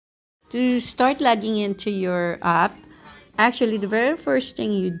to start logging into your app, actually, the very first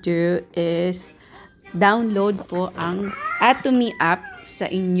thing you do is download po ang Atomy app sa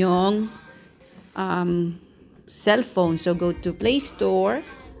inyong cellphone. So, go to Play Store,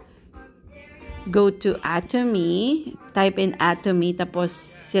 go to Atomy, type in Atomy, tapos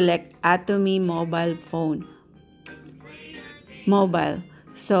select Atomy mobile phone. Mobile.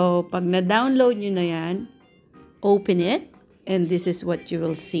 So, pag na-download nyo na yan, open it, and this is what you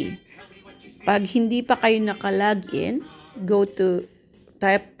will see. Pag hindi pa kayo naka-login, go to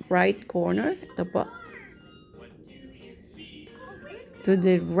top right corner. Ito po. To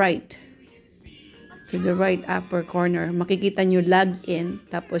the right. To the right upper corner. Makikita nyo login,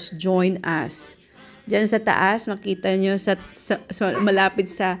 tapos join us. Diyan sa taas, makita nyo sa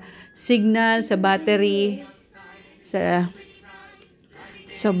malapit sa signal, sa battery,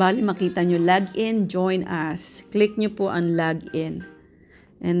 so bali makita nyo login, join us. Click nyo po ang login.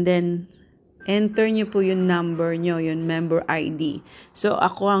 And then, enter nyo po yung number nyo, yung member ID. So,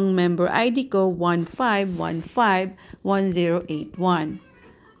 ako ang member ID ko, 15151081.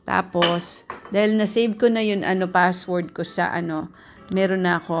 Tapos, dahil na-save ko na yung password ko sa meron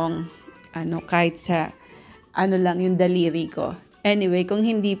na akong kahit sa lang yung daliri ko. Anyway, kung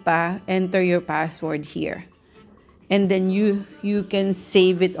hindi pa, enter your password here. And then you can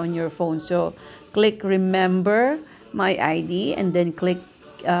save it on your phone. So, click remember my ID and then click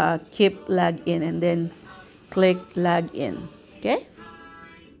keep login and then click login. Okay?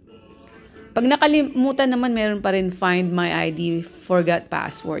 Pag nakalimutan naman, meron pa rin find my ID, forgot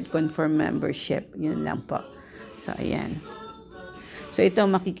password, confirm membership. Yun lang po. So, ayan. So, ito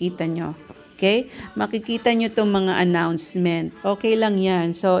makikita nyo. Okay? Makikita nyo itong mga announcement. Okay lang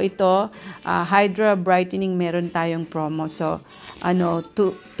yan. So, ito, Hydra Brightening, meron tayong promo. So, 2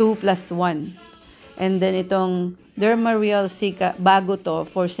 plus 1. And then, itong Derma Real Cica, bago to,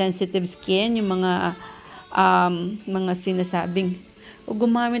 for sensitive skin, yung mga sinasabing,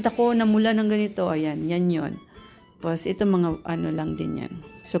 gumamit ako, namula ng ganito. Ayan, yan yun. Tapos, ito mga lang din yan.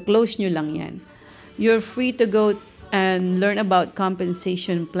 So, close nyo lang yan. You're free to go and learn about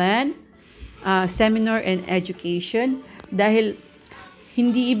compensation plan, seminar and education. Dahil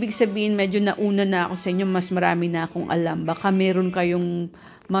hindi ibig sabihin medyo nauna na ako sa inyo, mas marami na akong alam. Baka meron kayong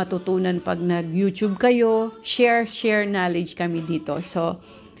matutunan pag nag-YouTube kayo. Share knowledge kami dito. So,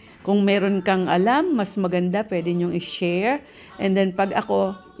 kung meron kang alam, mas maganda, pwede nyong i-share. And then, pag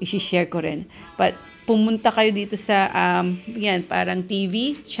ako, i-share ko rin. But, pumunta kayo dito sa, yan, parang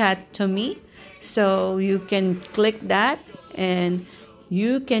TV, Chat to Me. So, you can click that and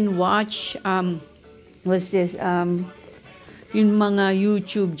you can watch, what's this, yung mga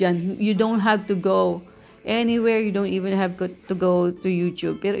YouTube dyan. You don't have to go anywhere. You don't even have to go to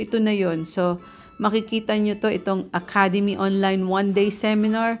YouTube. Pero ito na yon. So, makikita nyo to, itong Academy Online One-Day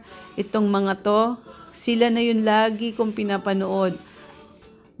Seminar. Itong mga to, sila na yun lagi kong pinapanood.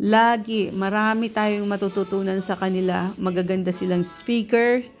 Lagi, marami tayong matututunan sa kanila. Magaganda silang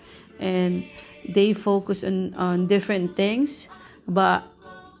speaker and they focus on different things. But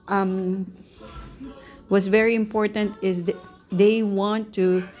what's very important is they want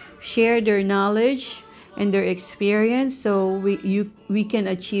to share their knowledge and their experience, so we can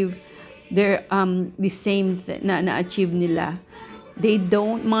achieve their the same na achieve nila. They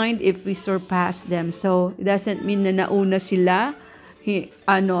don't mind if we surpass them. So it doesn't mean na nauna sila,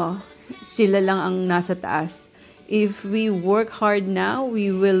 sila lang ang nasa taas. If we work hard now, we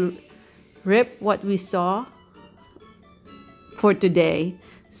will reap what we saw for today.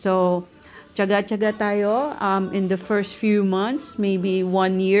 So, tiyaga-tiyaga tayo in the first few months, maybe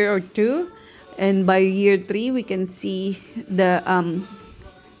 1 year or 2. And by year 3, we can see the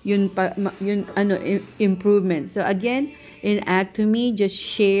improvement. So again, in Atomy, just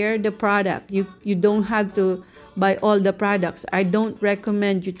share the product. You don't have to buy all the products. I don't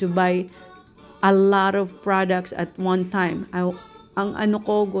recommend you to buy a lot of products at one time.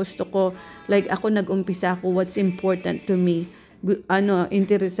 Gusto ko, like ako nag-umpisa ako, what's important to me.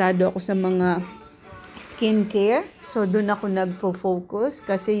 Interesado ako sa mga skincare. So, doon ako nagfo-focus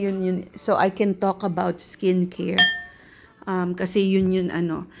kasi yun. So, I can talk about skincare. Kasi yun yung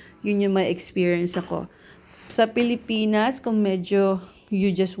may experience ako. Sa Pilipinas, kung medyo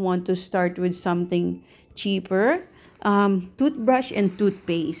you just want to start with something cheaper, toothbrush and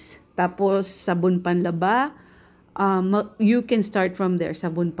toothpaste. Tapos, sabon panlaba. You can start from there,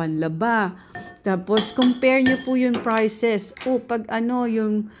 sabon panlaba. Tapos, compare nyo po yung prices. Pag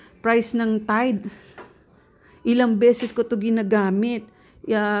yung price ng Tide, ilang beses ko to ginagamit.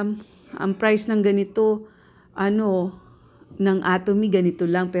 Ang price ng ganito, ng Atomy, ganito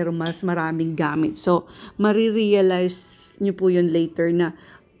lang, pero mas maraming gamit. So, marirealize nyo po yun later na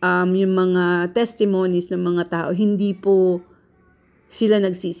yung mga testimonies ng mga tao, hindi po sila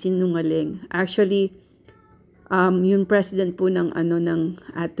nagsisinungaling. Actually, yung president po ng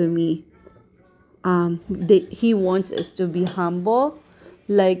Atomy, he wants us to be humble.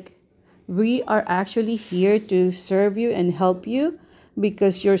 Like, we are actually here to serve you and help you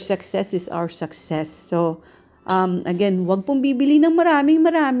because your success is our success. So, again, wag pong bibili ng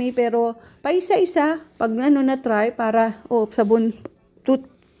marami, pero paisa-isa, pag na-try, para, sabon,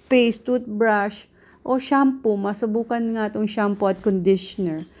 toothpaste, toothbrush, shampoo, masubukan nga itong shampoo at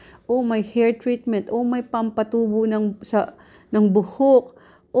conditioner. May hair treatment, may pampatubo ng buhok,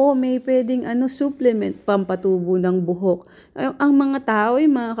 may pwedeng supplement, pampatubo ng buhok. Ang mga tao,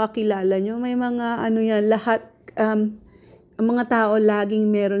 yung mga kakilala nyo, may mga yan, lahat, ang mga tao,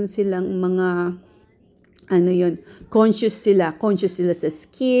 laging meron silang mga, conscious sila sa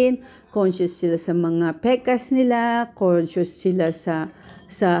skin, conscious sila sa mga pekas nila, conscious sila sa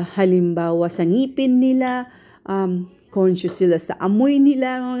halimbawa sa ngipin nila, conscious sila sa amoy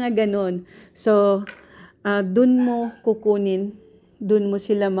nila, mga ganon. So, dun mo kukunin, dun mo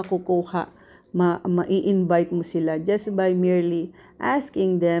sila makukuha, ma-i-invite mo sila just by merely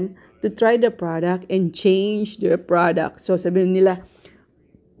asking them to try the product and change their product. So, sabihin nila,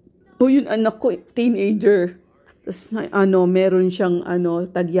 yun anak ko, teenager. Tapos, meron siyang,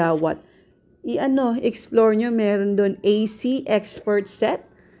 tagyawat. Explore nyo, meron doon AC Expert Set.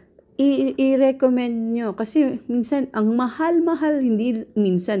 I-recommend nyo. Kasi, minsan, ang mahal-mahal, hindi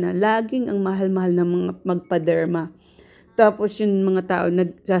minsan, laging ang mahal-mahal ng mga magpaderma. Tapos, yung mga tao,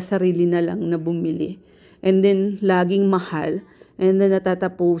 nagsasarili na lang na bumili. And then, laging mahal. And then,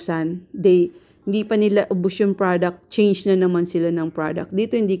 natatapusan. Hindi pa nila ubos yung product, change na naman sila ng product.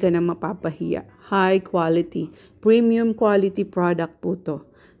 Dito hindi ka na mapapahiya. High quality, premium quality product po to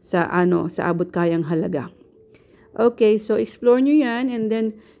sa abot kayang halaga. Okay, so explore nyo yan and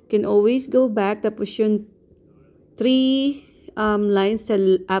then can always go back. Tapos yung 3 lines sa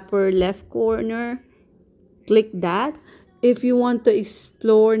upper left corner, click that. If you want to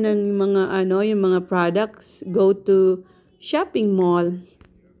explore ng mga yung mga products, go to shopping mall,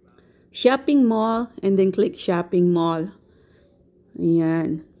 and then click shopping mall.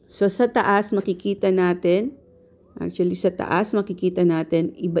 Ayan. So, sa taas, makikita natin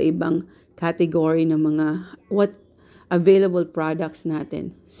iba-ibang category ng mga available products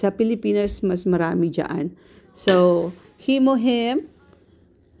natin. Sa Pilipinas, mas marami dyan. So, Himo-Him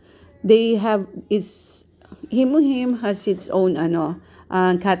has its own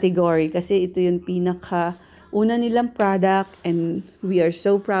category kasi ito yung una nilang product and we are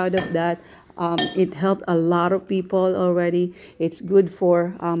so proud of that. It helped a lot of people already. It's good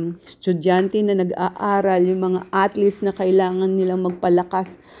for estudyante na nag-aaral, yung mga athletes na kailangan nilang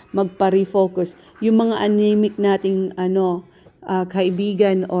magpalakas, magpa-refocus, yung mga anemic nating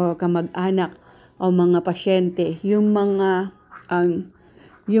kaibigan o kamag-anak o mga pasyente, yung mga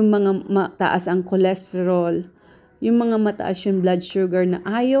mataas ang cholesterol, yung mga mataas yung blood sugar na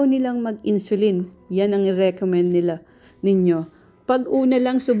ayaw nilang mag-insulin, yan ang i-recommend ninyo. Pag una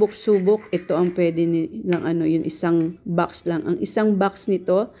lang subok-subok, ito ang pwede nilang yung isang box lang. Ang isang box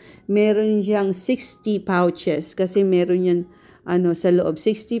nito, meron siyang 60 pouches kasi meron yan sa loob.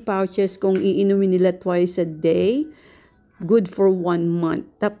 60 pouches kung iinumin nila twice a day, good for 1 month.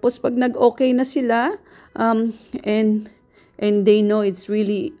 Tapos pag nag-okay na sila, and they know it's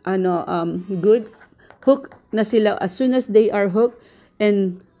really good, hook na sila as soon as they are hooked,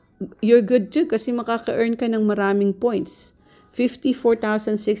 and you're good too kasi makaka-earn ka ng maraming points.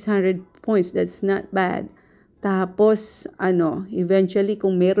 54,600 points, that's not bad. Tapos eventually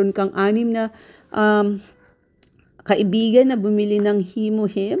kung meron kang 6 na kaibigan na bumili ng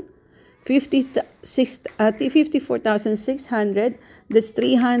Himo-Him, 54,600, that's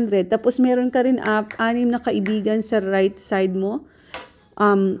 300. Tapos meron ka rin 6 na kaibigan sa right side mo,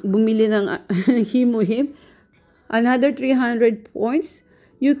 bumili ng Himo-Him, another 300 points,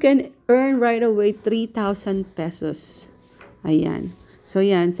 you can earn right away 3,000 pesos. Ayan. So,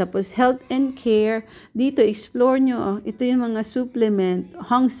 yan. Tapos, health and care. Dito, explore nyo. Ito yung mga supplement.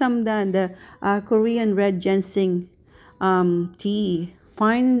 Hongsamdan, the Korean red ginseng tea.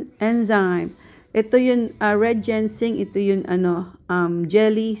 Fine enzyme. Ito yung red ginseng. Ito yung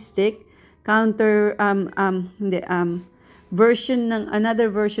jelly stick. Another version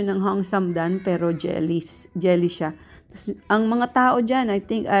ng Hongsamdan, pero jelly siya. Tapos, ang mga tao dyan, I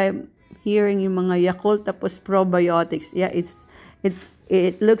think I'm hearing yung mga Yakult tapos probiotics. Yeah, it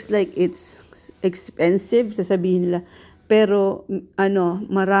looks like it's expensive, sasabihin nila. Pero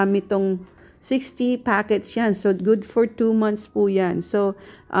marami tong 60 packets yan. So good for 2 months po yan. So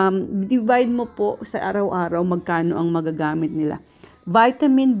divide mo po sa araw-araw magkano ang magagamit nila.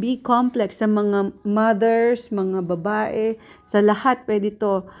 vitamin B complex sa mga mothers, mga babae, sa lahat pwede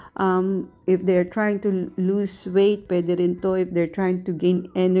to. If they're trying to lose weight, pwede rin to. If they're trying to gain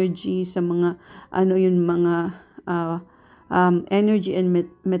energy sa mga, mga energy and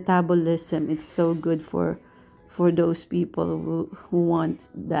metabolism, it's so good for those people who want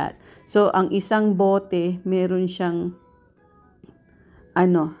that. So, ang isang bote, meron siyang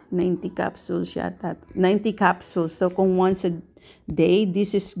 90 capsules yata. 90 capsules. So, kung once a day,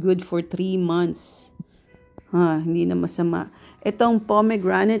 this is good for 3 months. Hindi na masama. Itong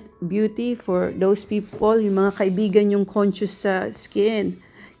pomegranate beauty for those people, yung mga kaibigan yung conscious sa skin.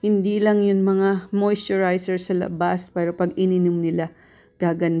 Hindi lang yung mga moisturizer sa labas, pero pag ininom nila,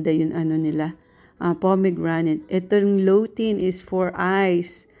 gaganda yung nila. Pomegranate. Itong lutein is for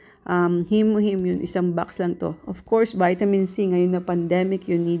eyes. Him yun, isang box lang to. Of course, vitamin C ngayon na pandemic,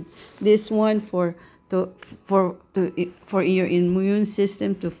 you need this one for your immune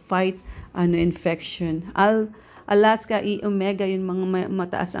system to fight infection. Alaska omega yung mga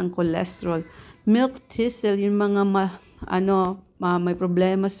mataas ang cholesterol. Milk thistle yung mga may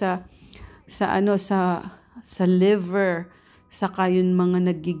problema sa liver, saka yung mga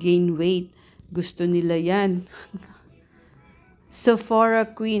nag-gain weight. Gusto nila yan. Sephora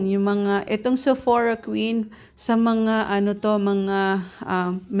Queen, itong Sephora Queen sa mga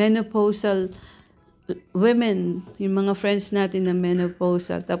menopausal women, yung mga friends natin na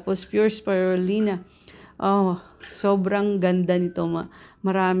menopausal. Tapos pure spirulina. Sobrang ganda nito.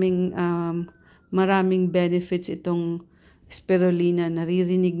 Maraming benefits itong spirulina.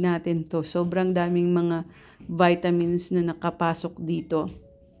 Naririnig natin to. Sobrang daming mga vitamins na nakapasok dito.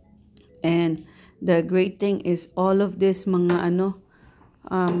 And the great thing is all of this mga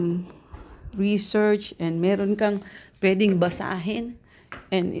research, and meron kang pwedeng basahin.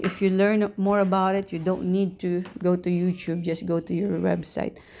 And if you learn more about it, you don't need to go to YouTube, just go to your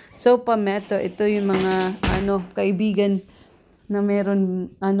website. So Palmetto, ito yung mga kaibigan na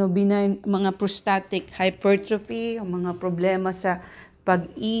meron benign mga prostatic hypertrophy, o mga problema sa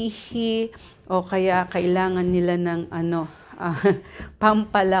pag-ihi, o kaya kailangan nila ng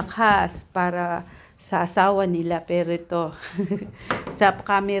pampalakas para sa asawa nila. Pero ito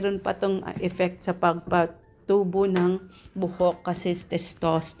meron pa tong effect sa pagpatubo ng buhok kasi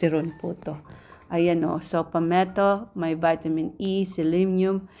testosterone po to. Ayan so Palmetto, may vitamin E,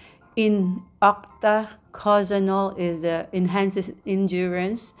 selenium, octacozanol is enhances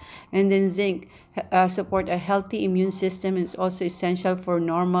endurance, and then zinc support a healthy immune system, and is also essential for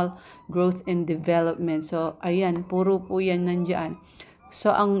normal growth and development. So ayan, puro po yan nandiyan.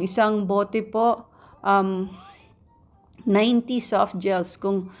 So ang isang bote po 90 soft gels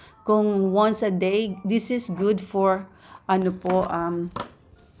kung once a day. This is good for 3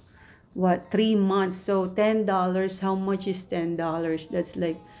 months. So $10, how much is $10? That's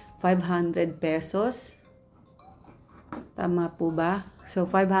like 500 pesos. Tama po ba? So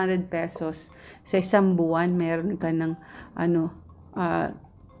 500 pesos sa isang buwan, meron ka ng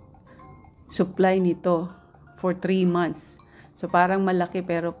supply nito for 3 months. So parang malaki,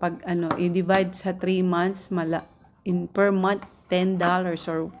 pero pag i-divide sa 3 months, per month $10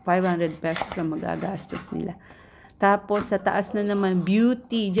 or 500 pesos ang magagastos nila. Tapos sa taas na naman,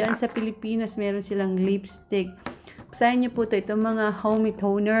 beauty. Diyan sa Pilipinas, meron silang lipstick. Basahin niyo po ito. Itong mga homey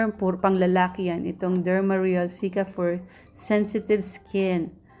toner, puro pang lalaki yan. Itong Derma Real Cica for sensitive skin.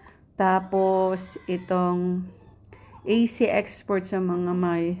 Tapos itong AC Expert sa mga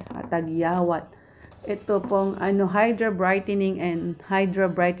may tagyawat. Ito pong Hydra Brightening and Hydra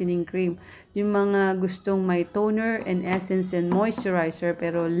Brightening Cream. Yung mga gustong may toner and essence and moisturizer,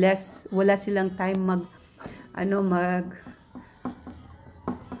 pero wala silang time mag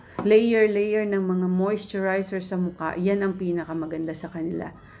layer ng mga moisturizer sa mukha. Yan ang pinakamaganda sa kanila.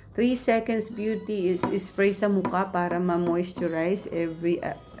 3 seconds beauty is spray sa mukha para ma-moisturize every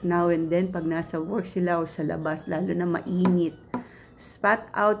now and then pag nasa work sila o sa labas, lalo na mainit. Spot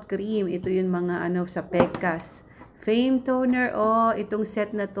out cream, ito yung mga sa pekas. Fame toner, itong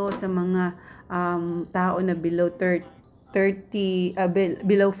set na to sa mga tao na below 40,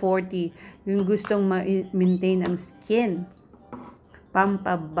 yung gustong ma-maintain ang skin.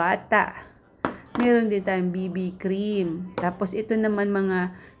 Pampabata. Meron din tayong BB cream. Tapos ito naman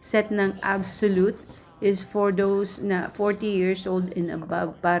mga set ng Absolute is for those na 40 years old and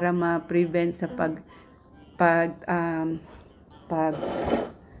above, para ma-prevent sa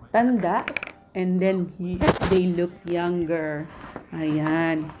tanda, and then they look younger.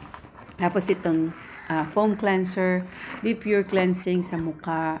 Ayan. Tapos itong foam cleanser, deep pure cleansing sa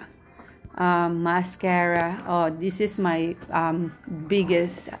mukha. Mascara. This is my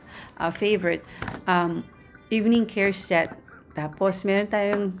biggest favorite. Evening care set. Tapos, meron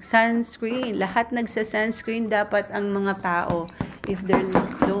tayong sunscreen. Lahat nagsa-sunscreen dapat ang mga tao. If they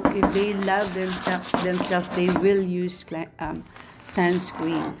love themselves, they will use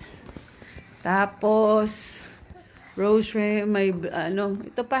sunscreen. Tapos, rosary, may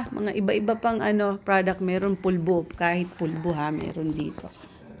ito pa, mga iba-iba pang product. Meron pulbo, kahit pulbo ha, meron dito.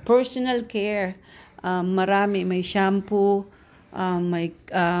 Personal care, marami. May shampoo, may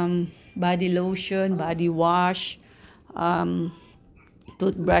body lotion, body wash,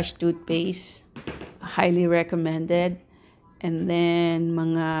 toothbrush, toothpaste, highly recommended. And then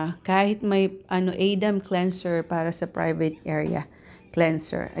kahit may Adam cleanser para sa private area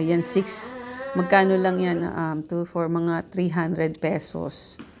cleanser. Ayan, magkano lang yan? For mga 300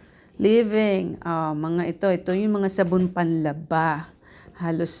 pesos. Living, ito yung mga sabon panlaba.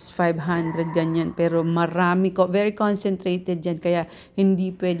 Halos 500 ganyan, pero marami very concentrated yan, kaya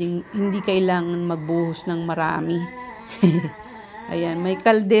hindi kailangan magbuhos ng marami. Ayan, may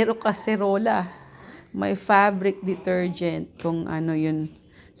kaldero kaserola, may fabric detergent kung yun.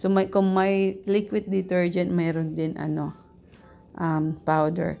 So kung may liquid detergent, mayroon din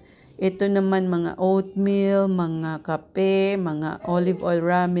powder. Ito naman mga oatmeal, mga kape, mga olive oil,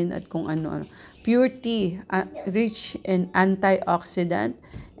 ramen, at kung ano-ano. Pure tea, rich in antioxidant,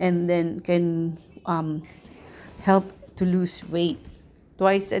 and then can help to lose weight.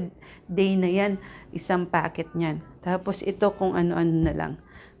 Twice a day na yan, isang packet niyan. Tapos ito kung ano-ano na lang,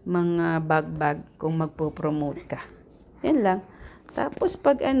 mga bag kung magpo-promote ka. Yan lang. Tapos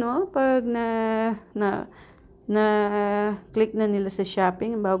pag click na nila sa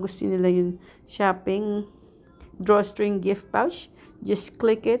shopping, bago gusto nila yung shopping drawstring gift pouch, just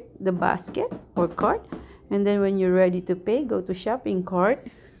click it, the basket or cart, and then when you're ready to pay, go to shopping cart,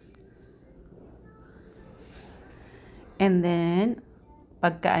 and then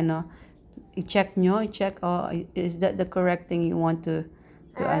pagka i-check, is that the correct thing you want to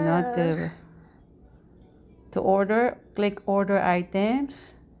order. Click order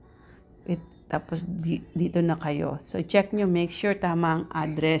items. Tapos dito na kayo. So check nyo, make sure tama ang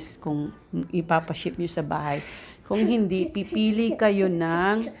address kung ipapaship nyo sa bahay. Kung hindi, pipili kayo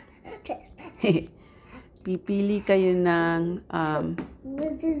ng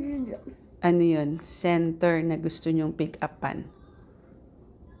center na gusto nyong pick upan.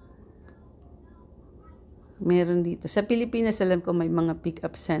 Meron dito. Sa Pilipinas, alam ko may mga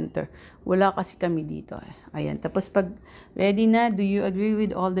pick-up center. Wala kasi kami dito. Ayan. Tapos pag ready na, do you agree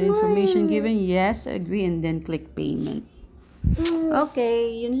with all the information given? Yes, I agree. And then click payment.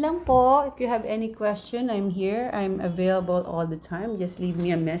 Okay, yun lang po. If you have any question, I'm here. I'm available all the time. Just leave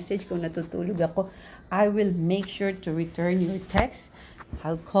me a message kung natutulog ako. I will make sure to return your text.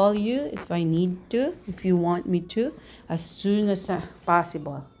 I'll call you if I need to, if you want me to, as soon as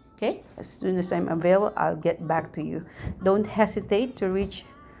possible. Okay? As soon as I'm available, I'll get back to you. Don't hesitate to reach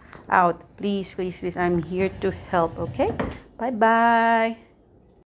out. Please, I'm here to help. Okay? Bye-bye.